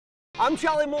I'm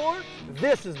Charlie Moore.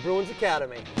 This is Bruins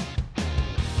Academy.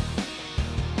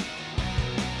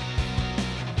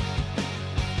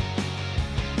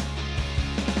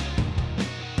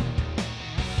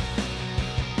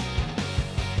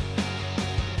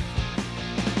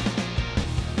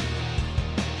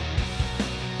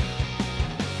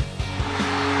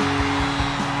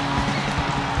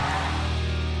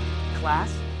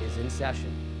 Class is in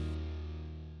session.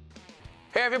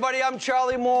 Hey everybody, I'm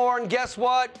Charlie Moore, and guess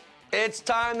what? It's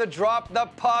time to drop the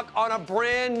puck on a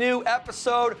brand new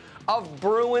episode of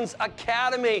Bruins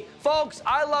Academy. Folks,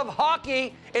 I love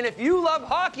hockey, and if you love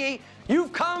hockey,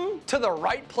 you've come to the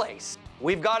right place.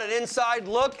 We've got an inside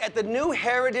look at the new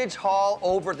Heritage Hall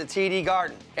over at the TD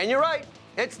Garden. And you're right,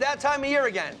 it's that time of year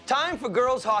again. Time for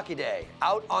Girls Hockey Day,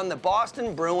 out on the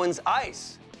Boston Bruins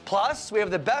ice. Plus, we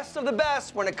have the best of the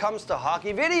best when it comes to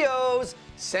hockey videos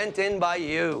sent in by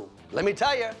you. Let me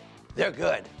tell you, they're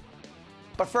good.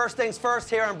 But first things first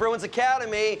here on Bruins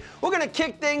Academy, we're going to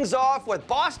kick things off with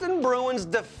Boston Bruins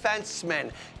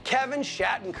defenseman Kevin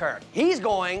Shattenkirk. He's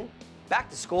going back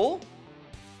to school.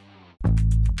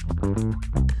 You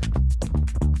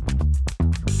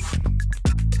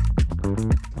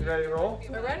ready to roll?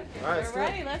 We're ready. All right, We're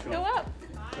ready. Let's go up.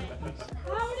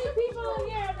 How many people in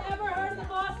here have ever heard of the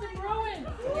Boston Bruins?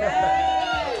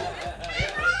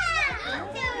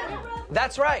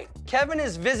 That's right. Kevin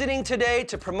is visiting today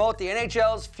to promote the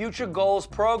NHL's Future Goals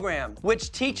program,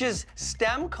 which teaches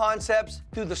STEM concepts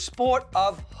through the sport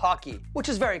of hockey, which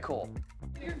is very cool.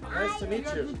 Nice to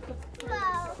meet you.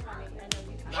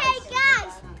 Hey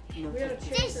guys,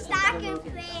 this soccer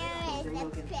player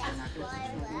is the best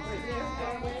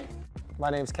player. My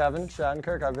name's Kevin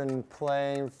Shattenkirk. I've been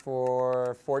playing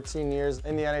for 14 years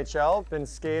in the NHL. Been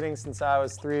skating since I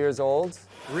was 3 years old.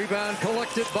 Rebound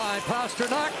collected by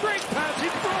Pasternak. Great passing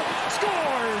throw.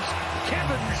 Scores!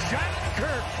 Kevin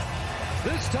Shattenkirk.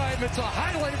 This time it's a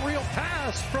highlight reel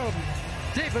pass from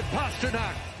David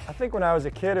Pasternak. I think when I was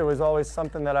a kid, it was always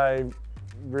something that I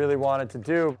really wanted to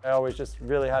do. I always just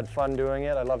really had fun doing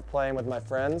it. I loved playing with my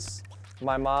friends.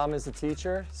 My mom is a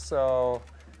teacher, so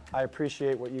I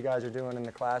appreciate what you guys are doing in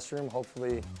the classroom.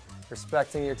 Hopefully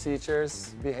respecting your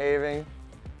teachers, behaving,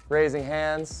 raising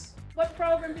hands. What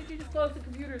program did you just close the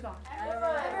computers on?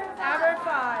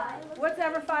 EverFi. What's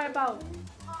EverFi about?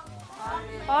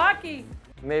 Hockey.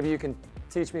 Maybe you can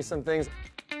teach me some things.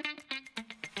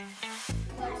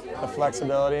 The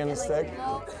flexibility in the stick.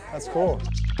 That's cool.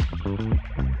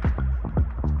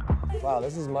 Wow,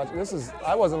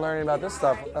 I wasn't learning about this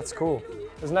stuff. That's cool.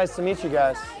 It was nice to meet you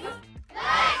guys.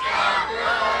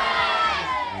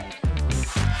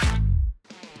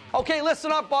 Okay,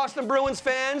 listen up, Boston Bruins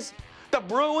fans. The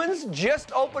Bruins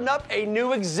just opened up a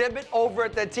new exhibit over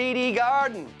at the TD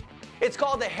Garden. It's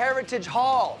called the Heritage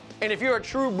Hall. And if you're a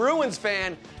true Bruins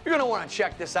fan, you're gonna wanna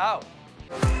check this out.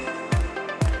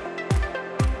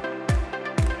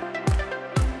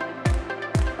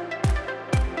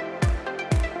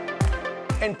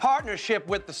 In partnership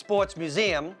with the Sports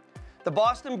Museum, the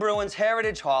Boston Bruins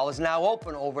Heritage Hall is now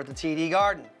open over at the TD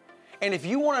Garden. And if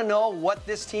you want to know what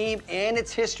this team and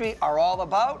its history are all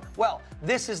about, well,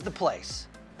 this is the place.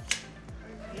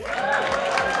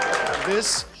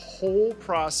 This whole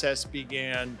process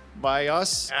began by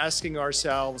us asking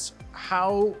ourselves,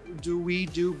 how do we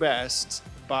do best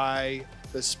by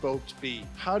the Spoked Bee?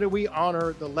 How do we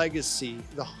honor the legacy,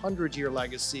 the 100-year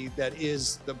legacy that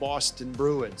is the Boston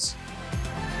Bruins?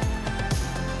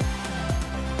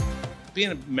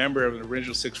 Being a member of an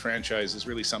original six franchise is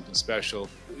really something special.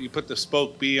 You put the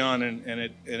Spoke Bee on, and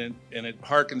it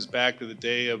harkens back to the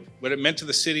day of what it meant to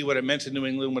the city, what it meant to New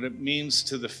England, what it means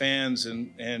to the fans,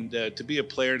 and to be a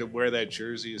player to wear that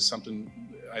jersey is something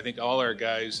I think all our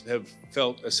guys have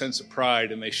felt a sense of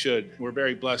pride, and they should. We're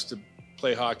very blessed to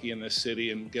play hockey in this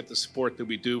city and get the support that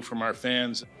we do from our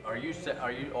fans. Are you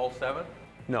all seven?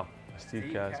 No, Steve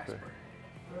Casper.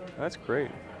 That's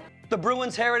great. The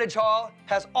Bruins Heritage Hall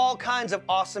has all kinds of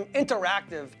awesome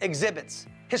interactive exhibits,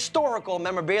 historical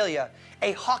memorabilia,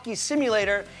 a hockey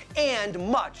simulator, and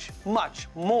much, much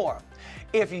more.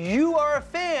 If you are a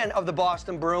fan of the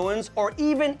Boston Bruins or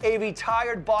even a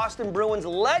retired Boston Bruins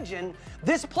legend,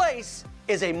 this place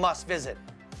is a must visit.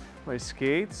 My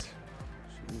skates?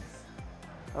 Jeez.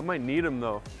 I might need them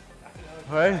though.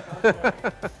 Right?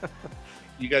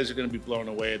 You guys are going to be blown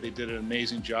away. They did an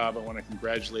amazing job. I want to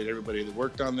congratulate everybody that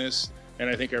worked on this, and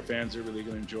I think our fans are really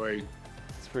going to enjoy.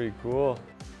 It's pretty cool.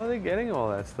 How are they getting all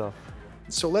that stuff?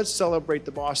 So let's celebrate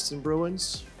the Boston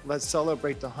Bruins. Let's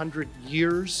celebrate the 100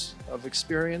 years of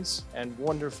experience and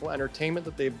wonderful entertainment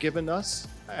that they've given us.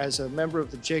 As a member of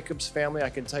the Jacobs family,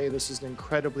 I can tell you this is an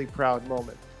incredibly proud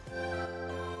moment.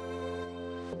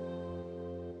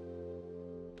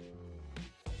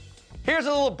 Here's a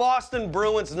little Boston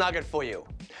Bruins nugget for you.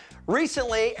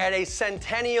 Recently, at a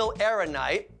Centennial Era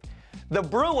night, the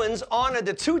Bruins honored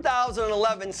the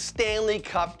 2011 Stanley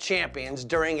Cup champions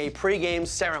during a pregame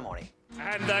ceremony.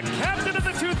 And the captain of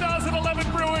the 2011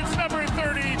 Bruins, number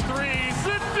 33,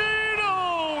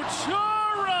 Zdeno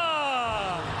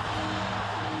Chara.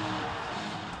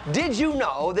 Did you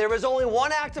know there is only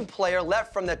one active player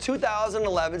left from the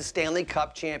 2011 Stanley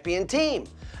Cup champion team?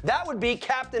 That would be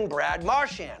Captain Brad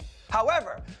Marchand.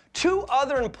 However, two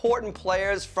other important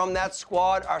players from that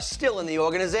squad are still in the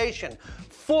organization.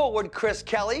 Forward Chris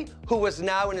Kelly, who is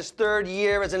now in his third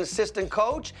year as an assistant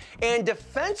coach, and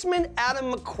defenseman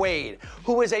Adam McQuaid,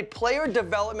 who is a player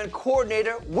development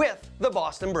coordinator with the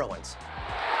Boston Bruins.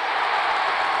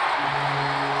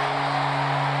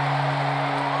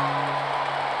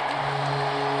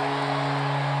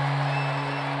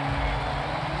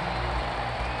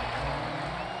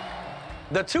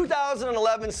 The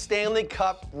 2011 Stanley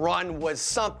Cup run was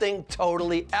something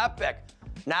totally epic.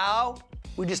 Now,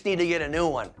 we just need to get a new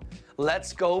one.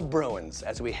 Let's go Bruins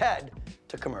as we head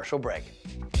to commercial break.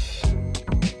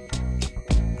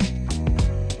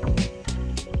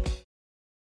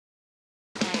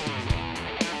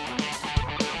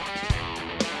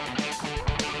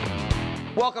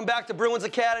 Welcome back to Bruins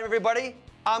Academy, everybody.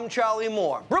 I'm Charlie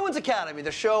Moore. Bruins Academy,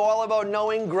 the show all about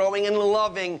knowing, growing, and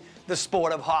loving the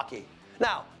sport of hockey.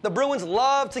 Now, the Bruins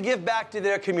love to give back to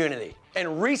their community.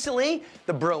 And recently,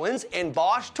 the Bruins and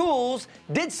Bosch Tools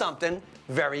did something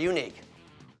very unique.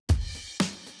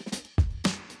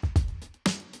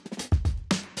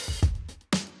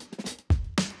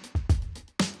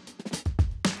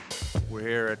 We're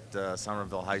here at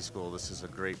Somerville High School. This is a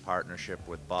great partnership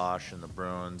with Bosch and the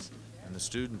Bruins and the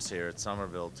students here at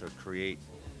Somerville to create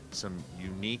some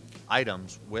unique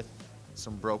items with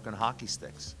some broken hockey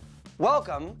sticks.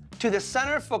 Welcome to the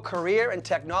Center for Career and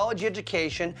Technology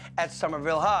Education at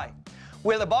Somerville High,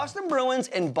 where the Boston Bruins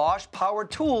and Bosch Power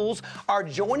Tools are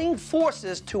joining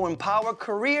forces to empower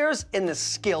careers in the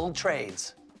skilled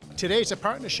trades. Today's a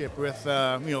partnership with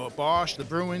Bosch, the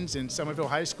Bruins, and Somerville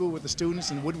High School with the students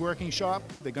in woodworking shop.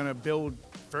 They're going to build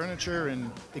furniture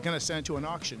and they're going to send it to an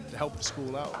auction to help the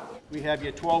school out. We have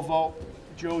your 12-volt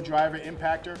Joe driver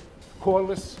impactor,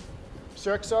 cordless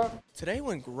circ saw. Today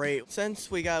went great. Since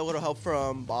we got a little help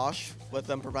from Bosch with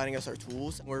them providing us our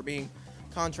tools, we're being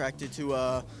contracted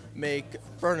to make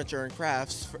furniture and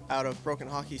crafts out of broken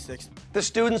hockey sticks. The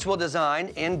students will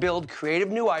design and build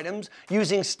creative new items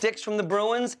using sticks from the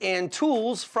Bruins and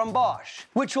tools from Bosch,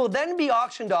 which will then be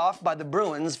auctioned off by the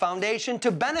Bruins Foundation to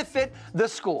benefit the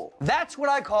school. That's what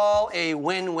I call a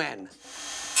win-win.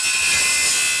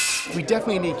 We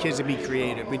definitely need kids to be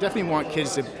creative. We definitely want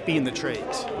kids to be in the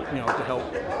trades, to help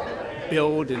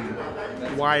build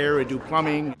and wire and do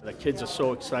plumbing. The kids are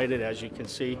so excited, as you can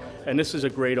see, and this is a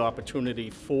great opportunity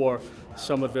for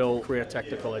Somerville Career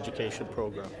Technical Education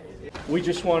Program. We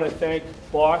just want to thank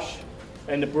Bosch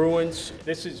and the Bruins.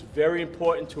 This is very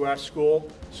important to our school,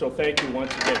 so thank you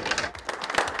once again.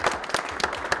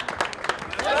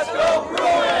 Let's go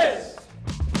Bruins!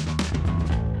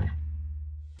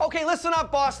 Okay, listen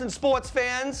up, Boston sports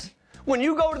fans. When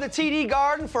you go to the TD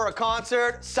Garden for a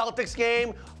concert, Celtics game,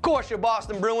 of course your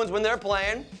Boston Bruins when they're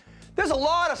playing, there's a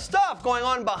lot of stuff going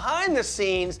on behind the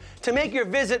scenes to make your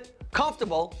visit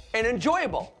comfortable and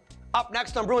enjoyable. Up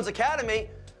next on Bruins Academy,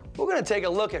 we're going to take a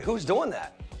look at who's doing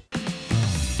that.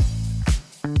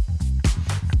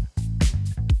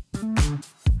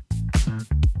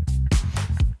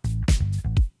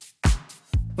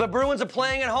 The Bruins are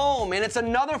playing at home, and it's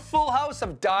another full house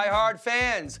of die-hard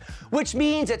fans, which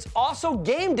means it's also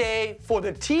game day for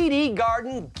the TD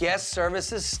Garden Guest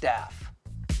Services staff.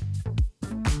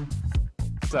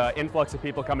 It's an influx of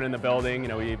people coming in the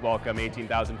building. We welcome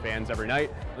 18,000 fans every night.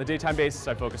 On the daytime basis,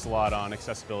 I focus a lot on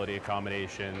accessibility,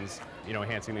 accommodations,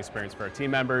 enhancing the experience for our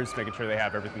team members, making sure they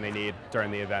have everything they need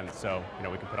during the event so,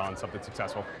 we can put on something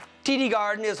successful. TD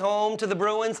Garden is home to the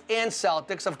Bruins and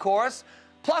Celtics, of course,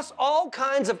 plus all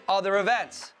kinds of other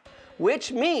events,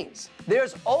 which means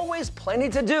there's always plenty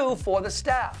to do for the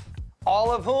staff, all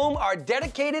of whom are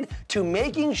dedicated to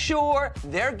making sure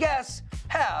their guests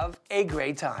have a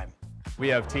great time. We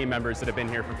have team members that have been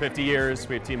here for 50 years.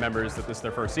 We have team members that this is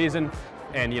their first season.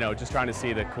 And, just trying to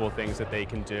see the cool things that they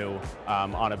can do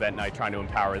on event night, trying to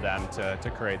empower them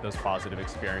to create those positive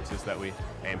experiences that we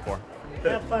aim for.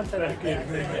 Have fun tonight.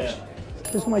 This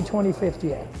is my 25th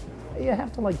year. You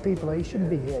have to like people. You shouldn't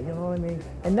be here, you know what I mean?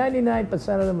 And 99%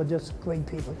 of them are just great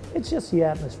people. It's just the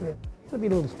atmosphere. There'll be a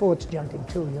little sports junking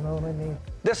too, you know what I mean?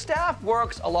 The staff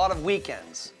works a lot of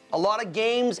weekends, a lot of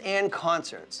games and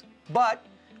concerts, but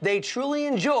they truly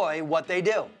enjoy what they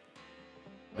do.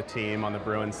 The team on the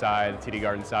Bruins side, the TD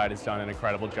Garden side has done an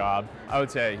incredible job. I would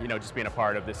say, just being a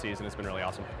part of this season has been really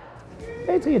awesome.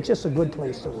 I think it's just a good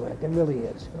place to work. It really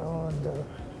is, and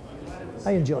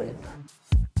I enjoy it.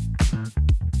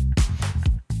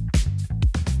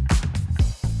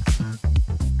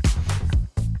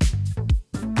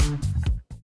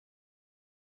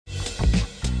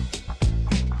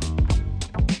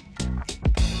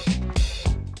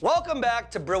 Welcome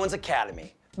back to Bruins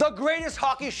Academy, the greatest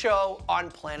hockey show on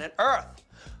planet Earth.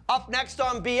 Up next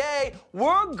on BA,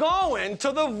 we're going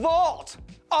to the vault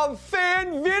of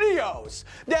fan videos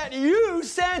that you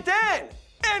sent in.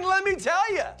 And let me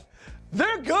tell you,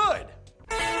 they're good.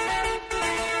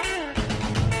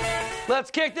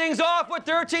 Let's kick things off with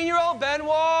 13-year-old Ben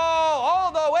Wall,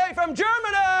 all the way from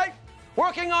Germany.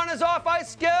 Working on his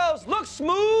off-ice skills, looks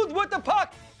smooth with the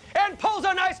puck, and pulls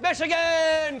a nice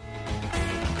Michigan.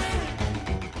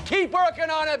 Keep working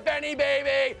on it, Benny,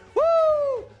 baby.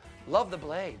 Woo! Love the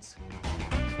blades.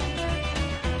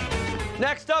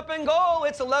 Next up in goal,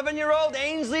 it's 11-year-old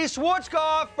Ainsley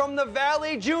Schwarzkopf from the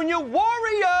Valley Junior Warriors.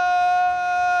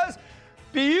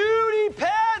 Beauty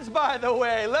pads, by the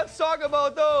way. Let's talk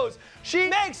about those. She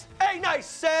makes a nice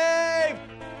save.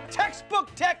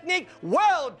 Textbook technique.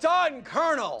 Well done,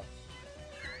 Colonel.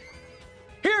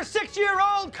 Here's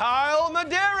 6-year-old Kyle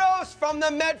Medeiros from the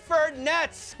Medford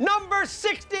Nets. Number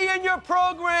 60 in your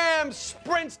program.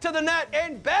 Sprints to the net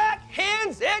and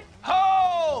backhands it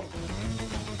home.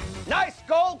 Nice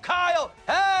goal, Kyle.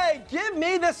 Hey, give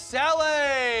me the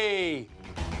celly.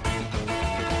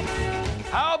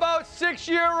 How about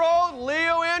 6-year-old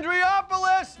Leo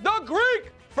Andriopoulos, the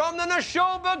Greek from the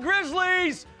Neshoba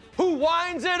Grizzlies, who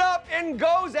winds it up and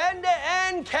goes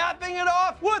end-to-end, capping it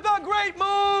off with a great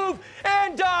move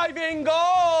and diving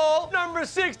goal. Number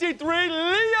 63,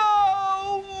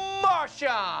 Leo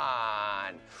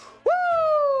Marchand.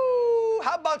 Woo!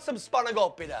 How about some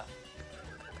Spanagopita?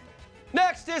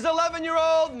 Next is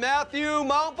 11-year-old Matthew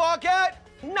Mountbaquet.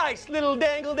 Nice little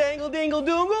dangle, dangle, dingle,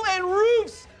 doongle, and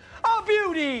roofs a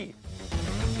beauty.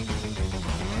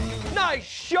 Nice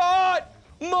shot,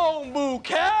 Mon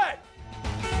Bouquet.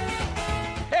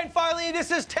 And finally,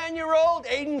 this is 10-year-old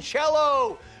Aiden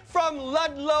Cello from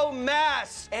Ludlow,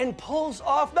 Mass, and pulls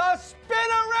off the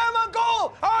spinorama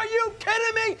goal. Are you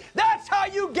kidding me? That's how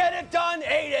you get it done,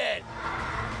 Aiden.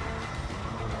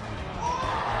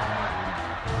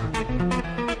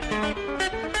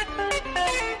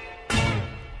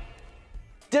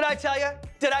 Did I tell you?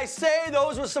 Did I say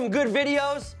those were some good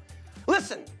videos?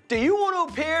 Listen, do you want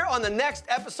to appear on the next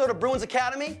episode of Bruins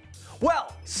Academy?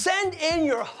 Well, send in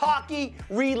your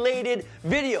hockey-related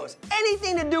videos.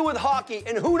 Anything to do with hockey,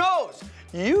 and who knows,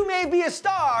 you may be a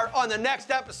star on the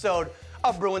next episode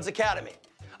of Bruins Academy.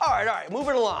 All right,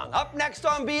 moving along. Up next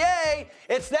on BA,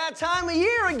 it's that time of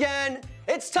year again.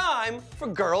 It's time for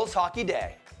Girls Hockey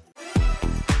Day.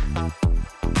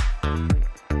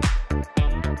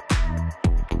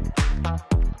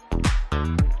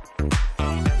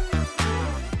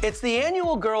 It's the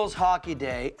annual Girls Hockey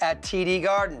Day at TD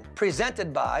Garden,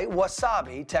 presented by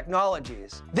Wasabi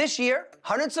Technologies. This year,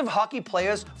 hundreds of hockey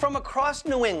players from across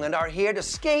New England are here to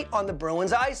skate on the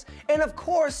Bruins ice and, of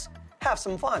course, have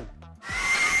some fun.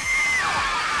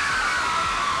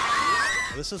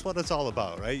 This is what it's all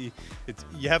about, right?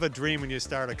 You have a dream when you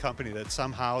start a company that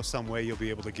somehow, some way you'll be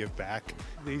able to give back.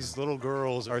 These little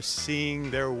girls are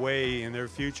seeing their way in their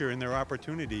future and their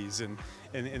opportunities, and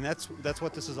that's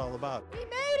what this is all about. We made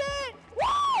it!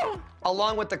 Woo!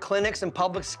 Along with the clinics and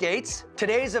public skates,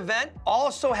 today's event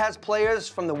also has players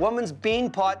from the women's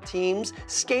beanpot teams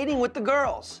skating with the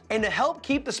girls. And to help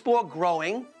keep the sport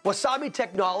growing, Wasabi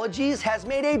Technologies has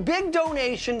made a big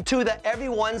donation to the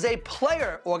Everyone's a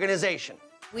Player organization.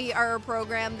 We are a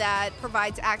program that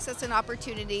provides access and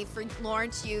opportunity for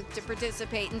Lawrence youth to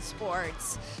participate in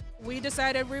sports. We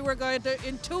decided we were going to,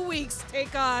 in 2 weeks,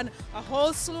 take on a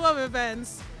whole slew of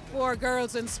events for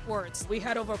girls in sports. We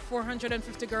had over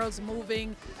 450 girls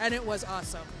moving, and it was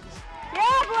awesome. Yeah,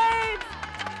 Blades!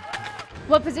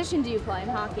 What position do you play in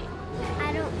hockey?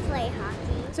 I don't play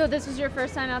hockey. So this was your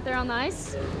first time out there on the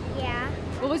ice? Yeah.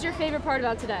 What was your favorite part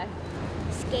about today?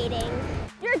 Skating.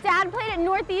 Your dad played at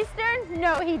Northeastern?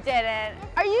 No, he didn't.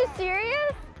 Are you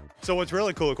serious? So what's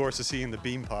really cool, of course, is seeing the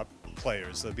beanpot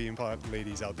players, the beanpot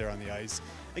ladies out there on the ice.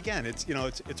 Again, it's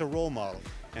a role model,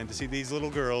 and to see these little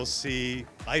girls see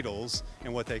idols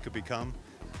and what they could become,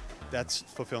 that's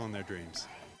fulfilling their dreams.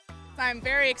 I'm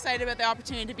very excited about the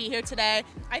opportunity to be here today.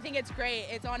 I think it's great.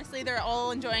 It's honestly, they're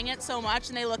all enjoying it so much,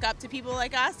 and they look up to people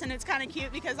like us, and it's kind of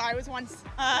cute because I was once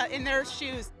in their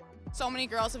shoes. So many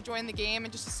girls have joined the game,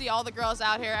 and just to see all the girls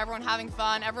out here, everyone having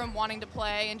fun, everyone wanting to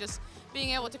play, and just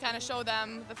being able to kind of show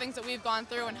them the things that we've gone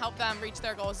through and help them reach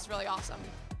their goals is really awesome.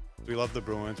 We love the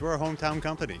Bruins. We're a hometown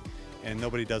company, and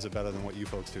nobody does it better than what you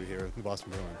folks do here at the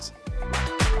Boston Bruins.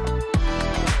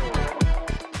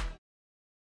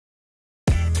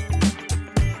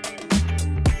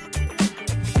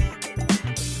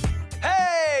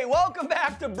 Hey, welcome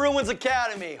back to Bruins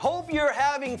Academy. Hope you're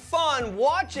having fun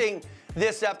watching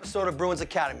this episode of Bruins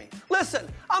Academy. Listen,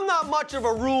 I'm not much of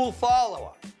a rule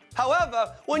follower.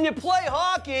 However, when you play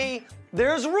hockey,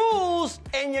 there's rules,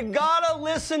 and you gotta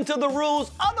listen to the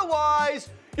rules. Otherwise,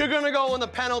 you're gonna go in the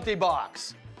penalty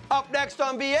box. Up next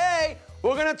on BA,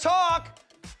 we're gonna talk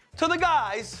to the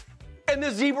guys in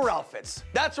the zebra outfits.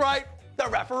 That's right, the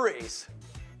referees.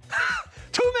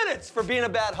 2 minutes for being a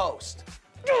bad host.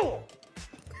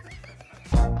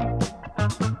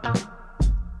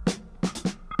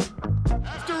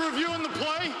 After reviewing the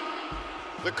play,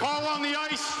 the call on the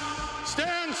ice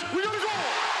stands. We gotta go.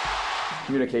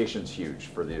 Communication's huge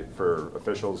for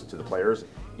officials to the players.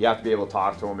 You have to be able to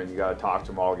talk to them, and you got to talk to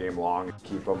them all game long.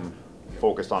 Keep them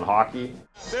focused on hockey.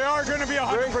 They are going to be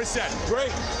 100%.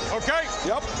 Great. Okay.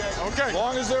 Yep. Okay. As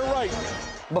long as they're right.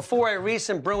 Before a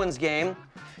recent Bruins game,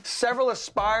 several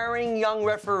aspiring young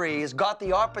referees got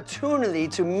the opportunity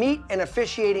to meet an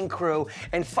officiating crew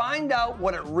and find out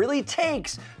what it really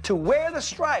takes to wear the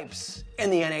stripes in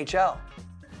the NHL.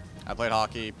 I played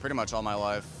hockey pretty much all my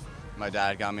life. My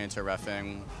dad got me into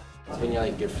reffing. It's been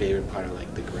like your favorite part of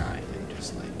like the grind and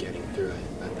just like getting through it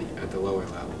at the lower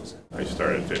levels. I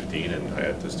started at 15 and I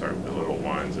had to start with the little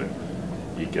ones, and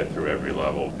you get through every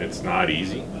level. It's not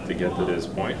easy to get to this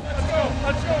point. Let's go.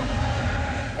 Let's go.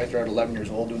 I started 11 years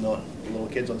old doing the little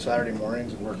kids on Saturday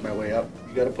mornings and worked my way up.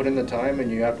 You got to put in the time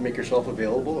and you have to make yourself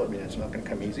available. I mean, it's not going to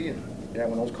come easy. And yeah,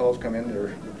 when those calls come in,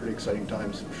 they're pretty exciting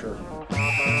times for sure.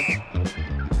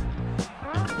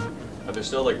 Are there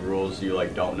still like rules you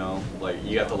like don't know? Like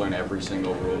you have to learn every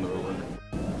single rule in the rule book?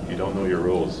 If you don't know your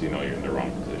rules, you know you're in the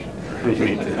wrong position.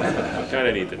 You kind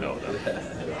of need to know them.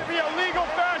 Be a legal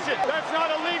fashion. That's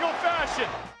not a legal fashion.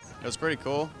 It was pretty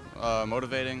cool,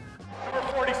 motivating. Number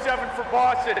 47 for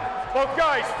Boston. Both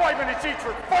guys, 5 minutes each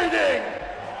for fighting.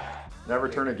 Never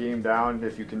turn a game down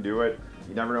if you can do it.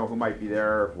 You never know who might be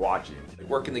there watching.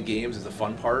 Working the games is the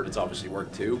fun part. It's obviously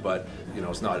work too, but you know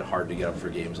it's not hard to get up for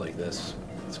games like this.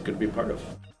 It's good to be a part of.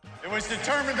 It was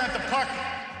determined that the puck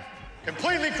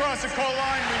completely crossed the goal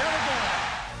line. We have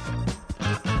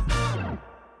a goal.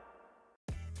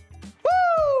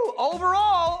 Woo!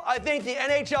 Overall, I think the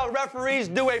NHL referees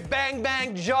do a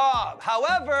bang-bang job.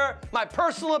 However, my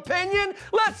personal opinion,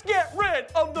 let's get rid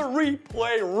of the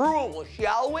replay rule,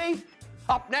 shall we?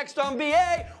 Up next on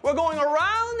BA, we're going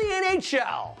around the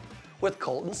NHL with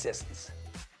Colton Sissons.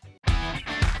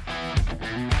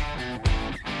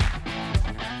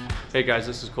 Hey guys,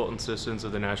 this is Colton Sissons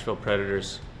of the Nashville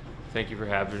Predators. Thank you for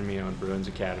having me on Bruins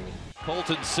Academy.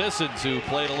 Colton Sissons, who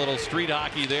played a little street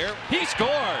hockey there, he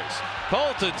scores!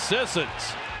 Colton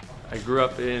Sissons. I grew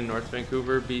up in North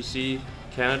Vancouver, BC,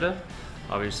 Canada.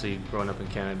 Obviously, growing up in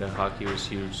Canada, hockey was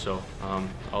huge, so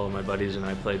all of my buddies and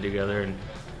I played together, and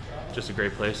just a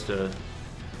great place to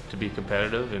be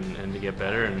competitive and to get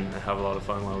better and have a lot of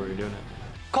fun while we were doing it.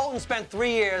 Colton spent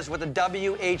 3 years with the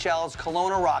WHL's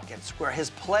Kelowna Rockets, where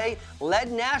his play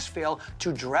led Nashville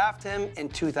to draft him in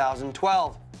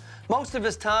 2012. Most of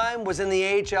his time was in the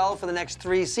AHL for the next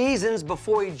 3 seasons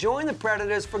before he joined the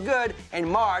Predators for good in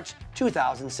March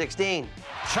 2016.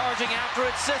 Charging after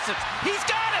it, Sissons. He's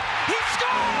got it! He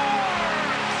scores!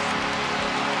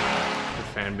 The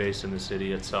fan base in the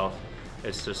city itself,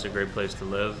 it's just a great place to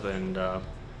live and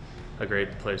a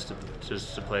great place to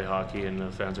play hockey, and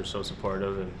the fans are so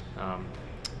supportive, and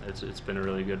it's been a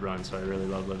really good run, so I really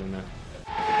love living there.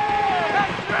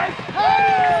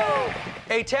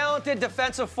 A talented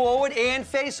defensive forward and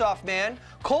faceoff man,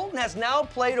 Colton has now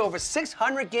played over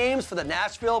 600 games for the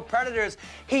Nashville Predators.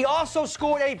 He also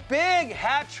scored a big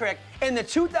hat trick in the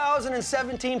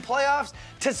 2017 playoffs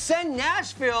to send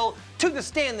Nashville to the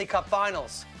Stanley Cup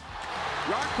Finals.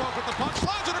 Yarncroke with the puck,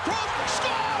 slides it across,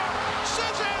 score!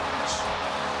 Sissons!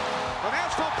 The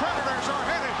Nashville Predators are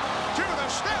headed to the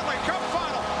Stanley Cup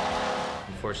Final.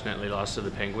 Unfortunately lost to the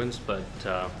Penguins, but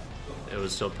it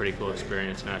was still a pretty cool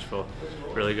experience. Nashville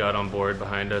really got on board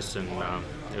behind us, and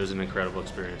it was an incredible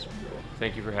experience.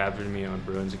 Thank you for having me on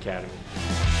Bruins Academy.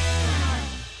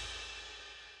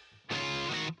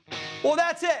 Well,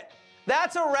 that's it.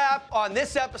 That's a wrap on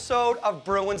this episode of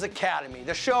Bruins Academy,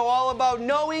 the show all about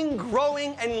knowing,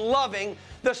 growing, and loving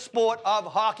the sport of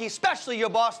hockey, especially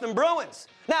your Boston Bruins.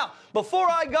 Now, before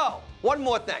I go, one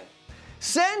more thing.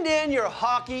 Send in your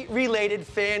hockey-related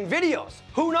fan videos.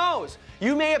 Who knows?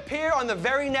 You may appear on the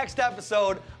very next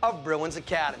episode of Bruins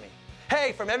Academy.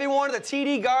 Hey, from everyone at the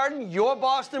TD Garden, your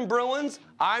Boston Bruins,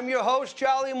 I'm your host,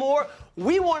 Charlie Moore.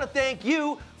 We want to thank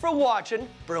you for watching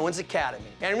Bruins Academy.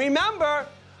 And remember,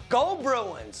 go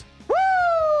Bruins!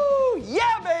 Woo!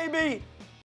 Yeah, baby!